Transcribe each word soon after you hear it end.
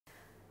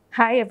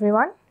Hi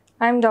everyone,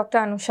 I am Dr.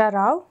 Anusha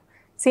Rao,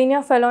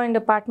 Senior Fellow in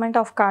Department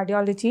of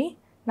Cardiology,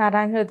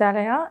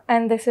 Narayana,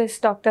 and this is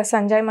Dr.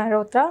 Sanjay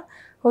Mehrotra,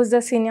 who is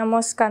the Senior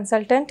Most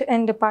Consultant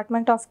in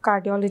Department of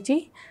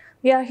Cardiology.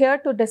 We are here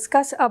to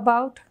discuss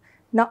about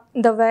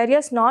the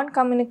various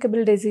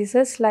non-communicable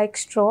diseases like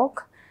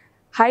stroke,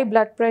 high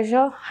blood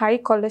pressure, high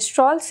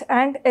cholesterols,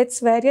 and its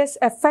various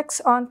effects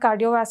on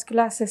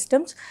cardiovascular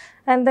systems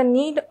and the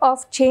need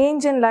of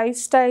change in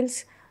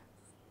lifestyles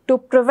to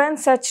prevent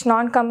such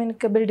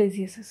non-communicable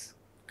diseases.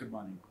 Good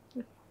morning.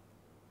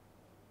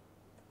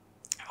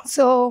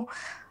 So,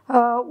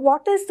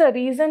 what is the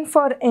reason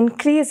for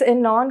increase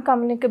in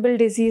non-communicable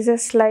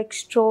diseases like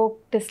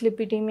stroke,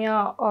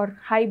 dyslipidemia, or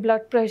high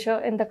blood pressure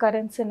in the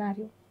current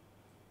scenario?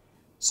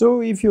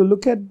 So, if you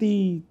look at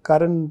the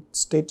current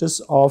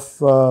status of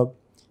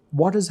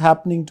what is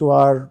happening to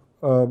our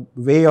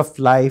way of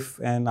life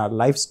and our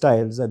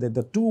lifestyles,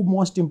 the two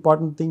most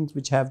important things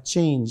which have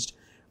changed,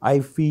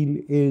 I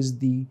feel, is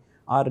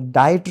our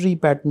dietary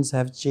patterns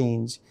have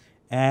changed,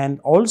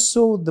 and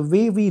also the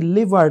way we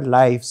live our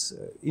lives,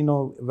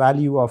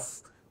 value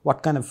of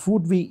what kind of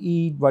food we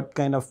eat,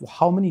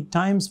 how many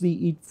times we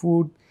eat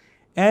food,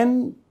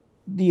 and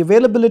the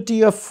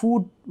availability of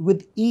food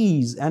with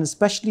ease, and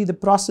especially the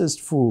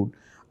processed food,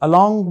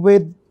 along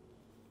with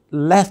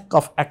lack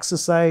of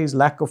exercise,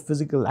 lack of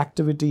physical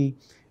activity.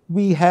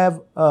 We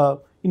have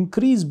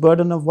increased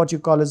burden of what you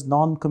call as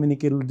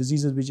non-communicable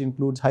diseases, which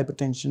includes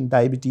hypertension,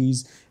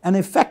 diabetes, and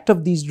effect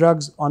of these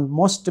drugs on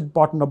most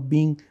important of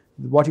being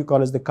what you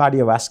call as the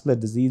cardiovascular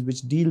disease,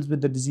 which deals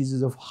with the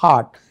diseases of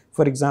heart,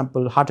 for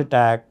example, heart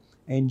attack,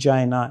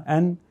 angina,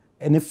 and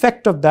an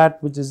effect of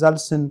that which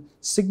results in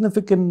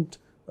significant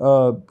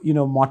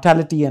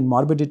mortality and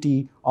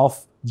morbidity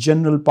of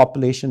general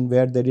population,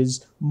 where there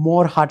is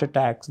more heart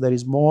attacks, there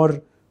is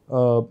more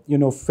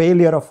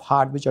failure of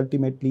heart, which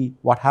ultimately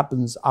what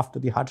happens after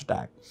the heart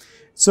attack.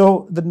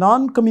 So the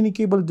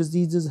non-communicable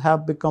diseases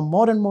have become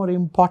more and more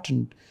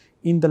important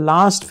in the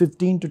last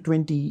 15 to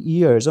 20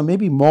 years, or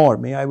maybe more,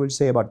 I would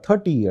say about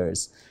 30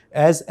 years,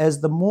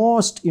 as the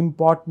most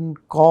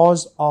important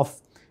cause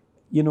of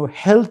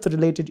health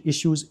related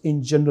issues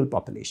in general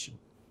population.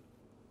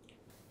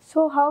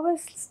 So how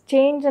is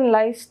change in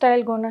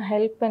lifestyle going to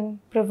help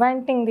in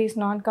preventing these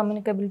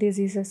non-communicable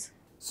diseases?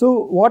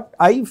 So what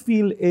I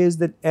feel is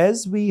that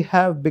as we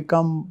have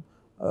become,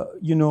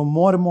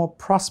 more and more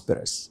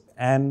prosperous,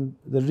 and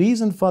the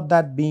reason for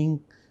that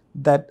being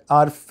that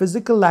our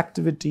physical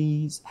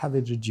activities have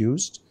been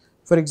reduced.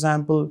 For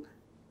example,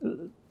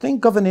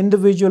 think of an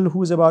individual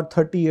who is about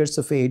 30 years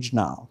of age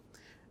now,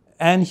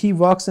 and he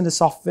works in the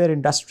software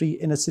industry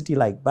in a city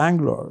like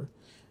Bangalore.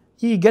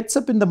 He gets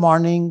up in the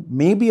morning,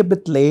 maybe a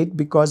bit late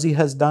because he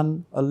has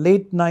done a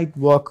late night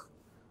work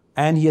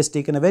and he has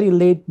taken a very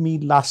late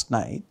meal last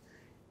night.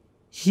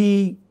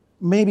 He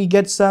maybe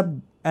gets up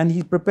and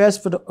he prepares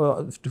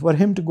for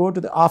him to go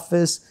to the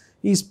office.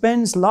 He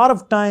spends a lot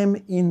of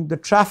time in the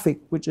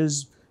traffic, which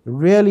is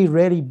really,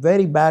 really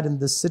very bad in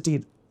this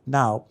city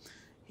now.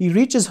 He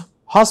reaches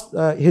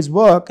his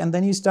work, and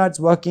then he starts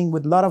working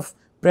with a lot of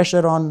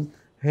pressure on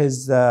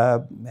his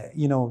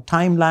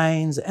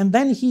timelines, and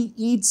then he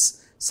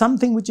eats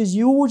something which is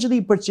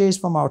usually purchased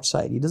from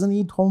outside. He doesn't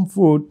eat home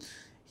food.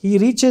 He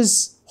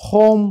reaches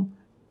home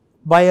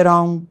by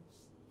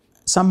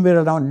somewhere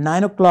around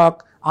 9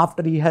 o'clock,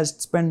 after he has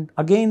spent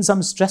again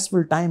some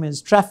stressful time in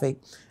traffic,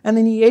 and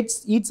then he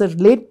eats a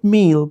late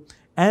meal,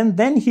 and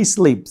then he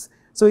sleeps.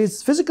 So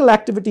his physical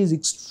activity is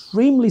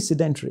extremely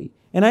sedentary.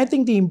 And I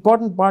think the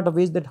important part of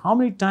it is that how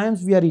many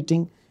times we are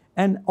eating,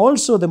 and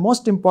also the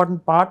most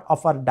important part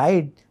of our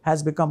diet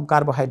has become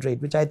carbohydrate,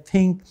 which I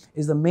think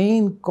is the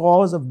main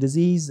cause of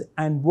disease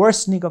and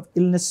worsening of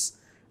illness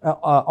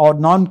or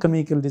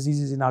non-communicable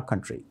diseases in our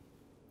country.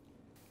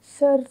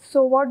 Sir,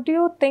 so what do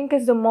you think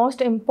is the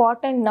most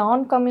important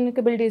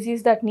non-communicable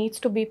disease that needs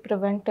to be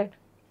prevented?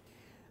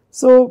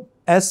 So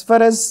as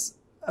far as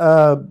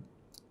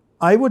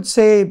I would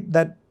say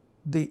that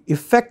the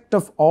effect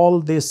of all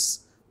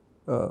this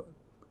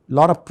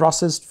lot of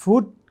processed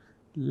food,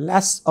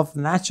 less of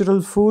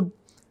natural food,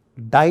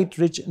 diet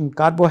rich in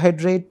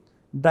carbohydrate,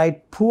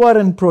 diet poor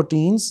in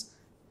proteins,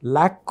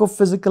 lack of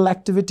physical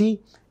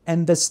activity,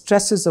 and the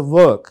stresses of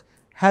work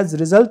has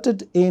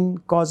resulted in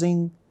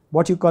causing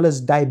what you call as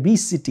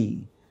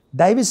diabesity.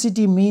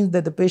 Diabesity means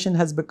that the person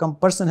has become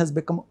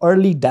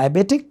early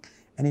diabetic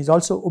and is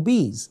also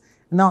obese.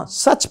 Now,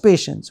 such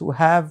patients who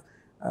have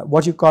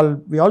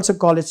we also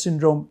call it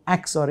syndrome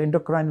X, or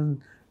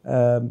endocrine,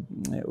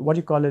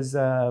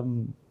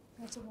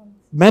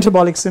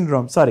 metabolic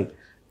syndrome. Sorry,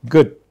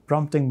 good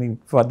prompting me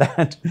for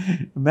that.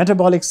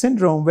 Metabolic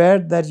syndrome, where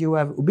that you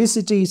have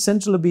obesity,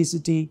 central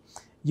obesity,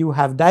 you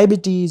have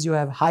diabetes, you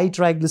have high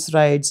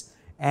triglycerides,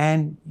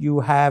 and you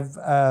have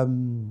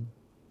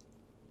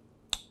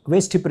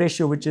waist-hip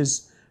ratio, which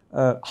is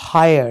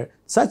higher.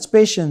 Such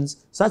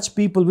patients, such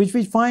people, which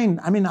we find,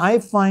 I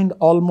find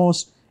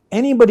almost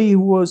anybody who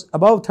was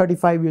above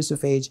 35 years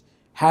of age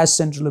has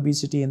central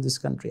obesity in this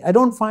country. I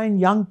don't find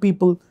young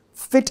people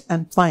fit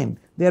and fine.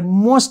 They are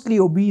mostly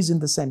obese in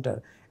the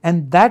center.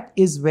 And that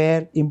is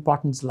where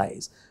importance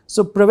lies.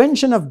 So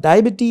prevention of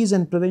diabetes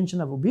and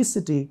prevention of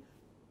obesity,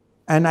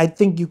 and I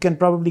think you can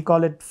probably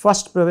call it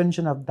first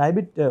prevention of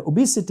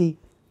obesity,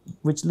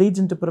 which leads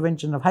into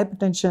prevention of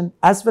hypertension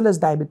as well as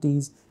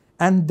diabetes,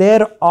 and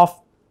thereof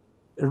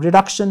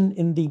reduction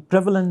in the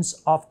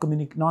prevalence of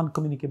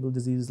non-communicable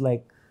diseases,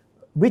 like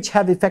which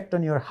have effect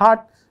on your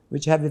heart,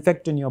 which have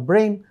effect on your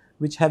brain,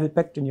 which have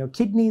effect on your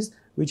kidneys,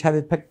 which have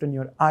effect on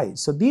your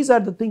eyes. So these are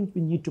the things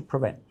we need to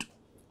prevent.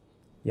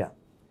 Yeah.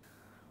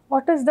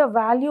 What is the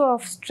value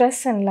of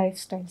stress in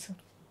lifestyle, sir?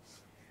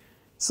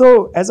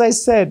 So as I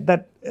said,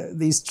 that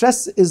the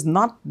stress is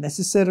not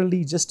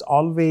necessarily just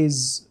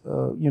always,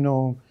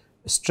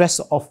 stress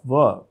of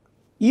work.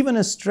 Even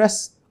a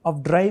stress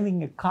of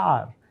driving a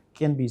car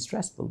can be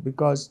stressful,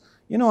 because,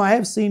 I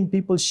have seen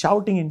people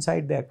shouting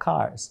inside their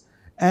cars,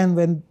 and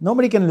when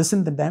nobody can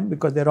listen to them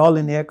because they're all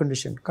in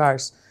air-conditioned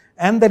cars,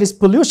 and there is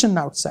pollution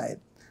outside.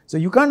 So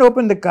you can't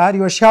open the car,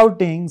 you're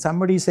shouting,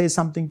 somebody says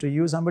something to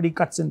you, somebody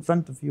cuts in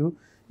front of you,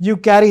 you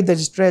carry the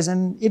stress,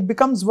 and it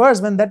becomes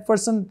worse when that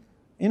person,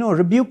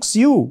 rebukes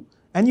you,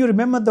 and you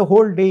remember the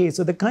whole day.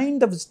 So the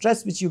kind of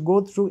stress which you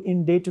go through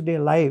in day-to-day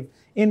life,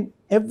 in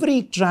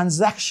every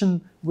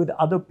transaction with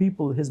other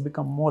people, has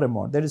become more and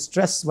more. There is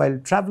stress while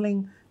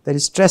traveling, there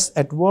is stress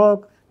at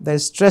work, there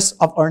is stress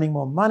of earning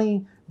more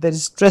money, there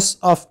is stress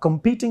of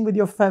competing with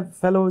your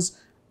fellows,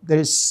 there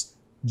is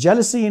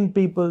jealousy in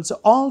people.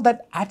 So all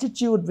that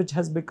attitude which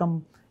has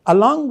become,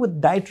 along with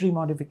dietary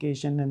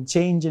modification and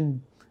change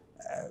in,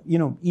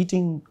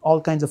 eating all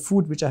kinds of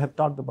food which I have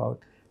talked about,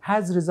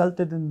 has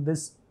resulted in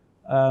this.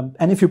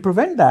 And if you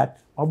prevent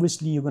that,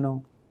 obviously you're going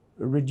to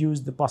reduce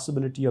the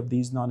possibility of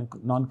these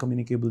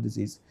non-communicable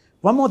disease.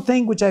 One more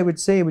thing which I would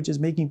say, which is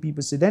making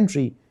people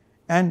sedentary,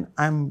 and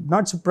I'm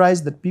not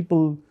surprised that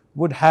people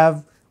would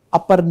have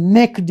upper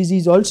neck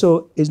disease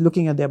also, is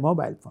looking at their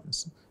mobile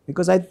phones.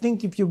 Because I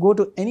think if you go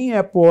to any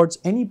airports,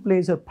 any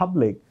place or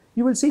public,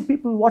 you will see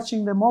people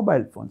watching their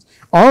mobile phones.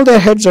 All their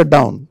heads are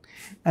down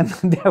and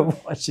they're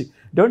watching.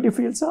 Don't you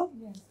feel so?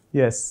 Yes.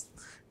 Yes.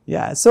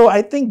 Yeah. So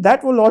I think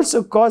that will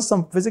also cause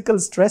some physical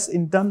stress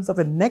in terms of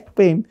a neck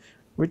pain,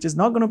 which is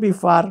not going to be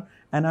far.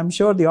 And I'm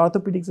sure the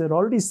orthopedics are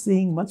already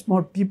seeing much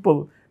more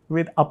people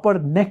with upper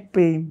neck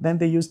pain than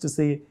they used to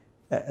say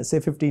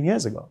 15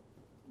 years ago.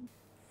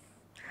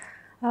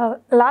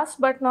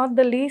 Last but not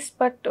the least,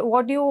 but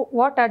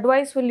what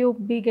advice will you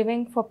be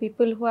giving for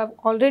people who have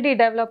already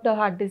developed a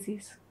heart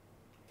disease?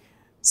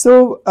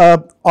 So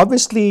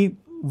obviously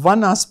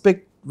one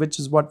aspect, which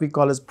is what we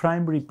call as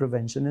primary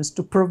prevention, is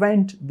to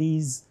prevent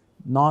these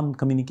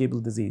non-communicable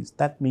disease.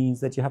 That means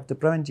that you have to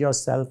prevent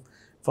yourself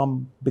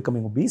from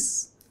becoming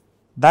obese.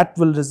 That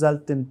will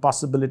result in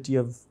possibility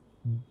of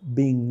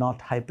being not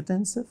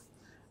hypertensive.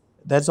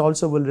 That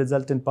also will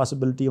result in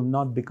possibility of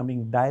not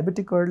becoming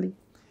diabetic early.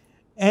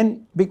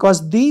 And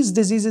because these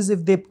diseases,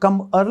 if they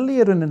come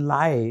earlier in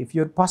life,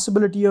 your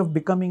possibility of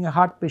becoming a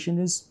heart patient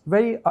is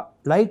very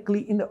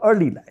likely in the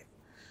early life.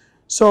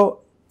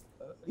 So,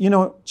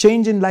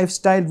 change in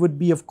lifestyle would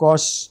be, of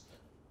course,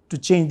 to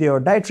change your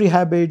dietary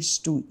habits,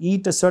 to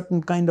eat a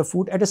certain kind of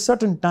food at a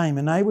certain time.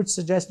 And I would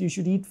suggest you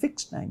should eat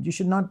fixed time. You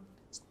should not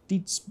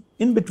eat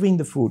in between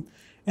the food.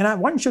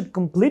 And one should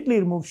completely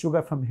remove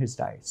sugar from his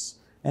diets.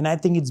 And I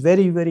think it's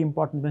very, very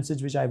important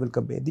message which I will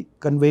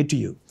convey to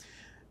you.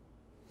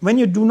 When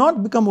you do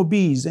not become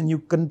obese and you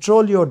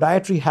control your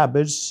dietary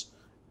habits,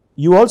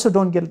 you also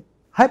don't get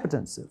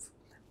hypertensive.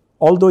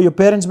 Although your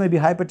parents may be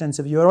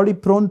hypertensive, you're already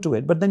prone to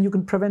it, but then you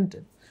can prevent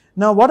it.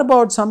 Now, what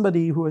about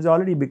somebody who has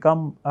already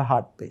become a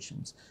heart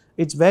patient?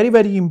 It's very,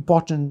 very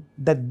important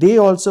that they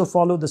also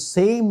follow the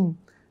same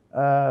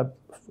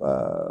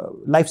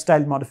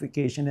lifestyle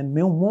modification, and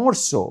more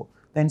so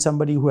than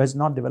somebody who has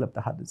not developed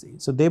a heart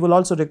disease. So they will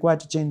also require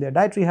to change their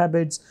dietary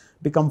habits,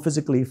 become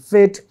physically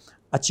fit,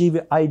 achieve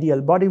ideal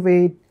body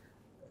weight,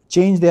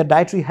 change their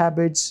dietary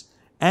habits,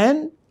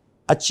 and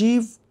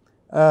achieve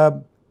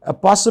a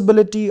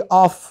possibility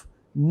of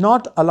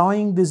not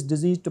allowing this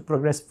disease to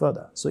progress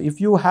further. So if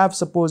you have,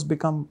 suppose,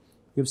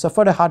 you've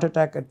suffered a heart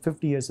attack at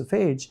 50 years of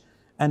age,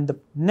 and the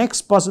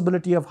next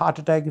possibility of heart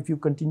attack, if you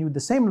continue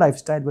the same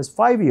lifestyle, was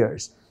 5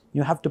 years,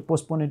 you have to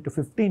postpone it to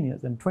 15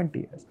 years and 20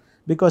 years.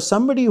 Because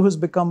somebody who's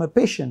become a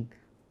patient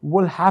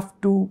will have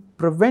to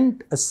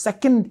prevent a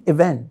second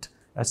event,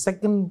 a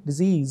second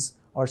disease,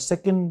 or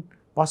second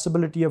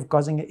possibility of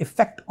causing an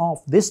effect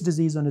of this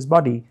disease on his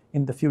body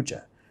in the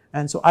future.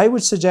 And so I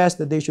would suggest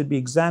that they should be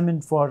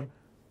examined for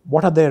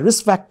what are their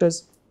risk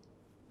factors,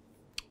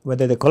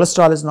 whether their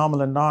cholesterol is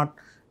normal or not,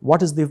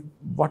 what is the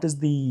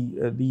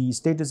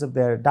status of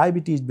their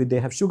diabetes, whether they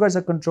have sugars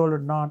are controlled or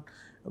not,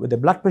 whether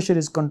blood pressure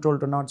is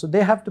controlled or not. So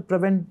they have to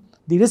prevent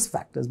the risk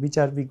factors, which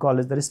we call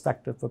as the risk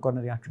factor for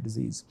coronary artery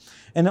disease.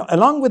 And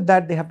along with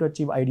that, they have to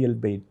achieve ideal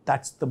weight.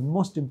 That's the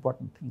most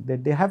important thing,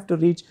 that they have to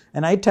reach.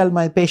 And I tell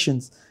my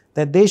patients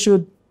that they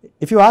should,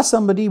 if you ask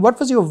somebody, what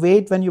was your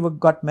weight when you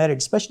got married,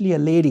 especially a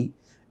lady,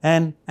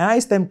 and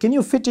ask them, can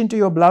you fit into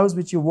your blouse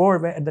which you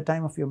wore at the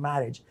time of your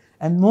marriage?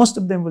 And most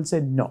of them will say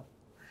no.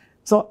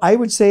 So I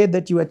would say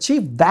that you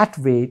achieve that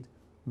weight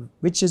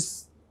which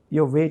is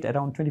your weight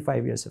around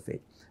 25 years of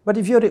age. But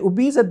if you're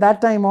obese at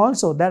that time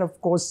also, that of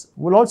course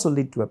will also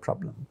lead to a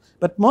problem.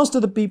 But most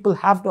of the people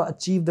have to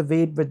achieve the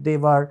weight that they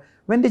were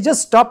when they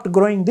just stopped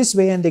growing this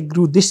way and they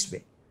grew this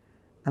way.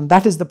 And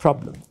that is the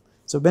problem.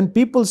 So when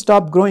people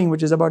stop growing,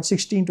 which is about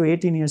 16 to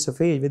 18 years of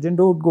age, when they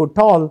don't go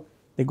tall,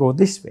 they go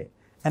this way.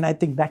 And I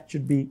think that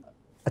should be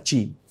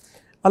achieved.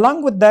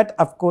 Along with that,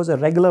 of course, a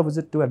regular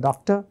visit to a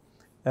doctor,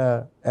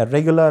 a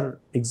regular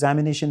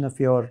examination of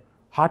your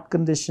heart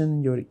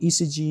condition, your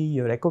ECG,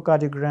 your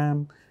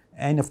echocardiogram,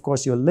 and of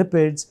course your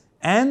lipids,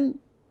 and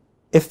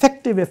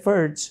effective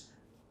efforts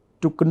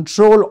to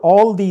control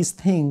all these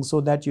things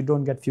so that you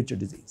don't get future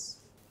disease.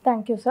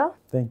 Thank you, sir.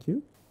 Thank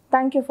you.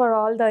 Thank you for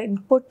all the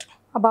input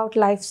about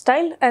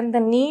lifestyle and the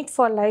need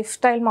for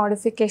lifestyle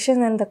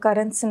modification in the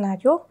current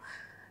scenario.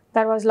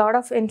 There was a lot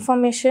of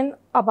information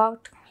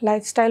about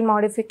lifestyle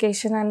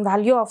modification and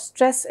value of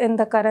stress in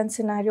the current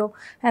scenario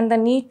and the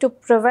need to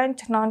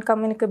prevent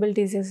non-communicable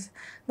diseases.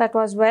 That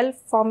was well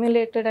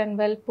formulated and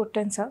well put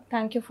in, sir.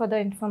 Thank you for the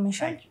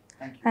information. Thank you.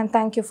 Thank you. And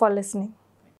thank you for listening.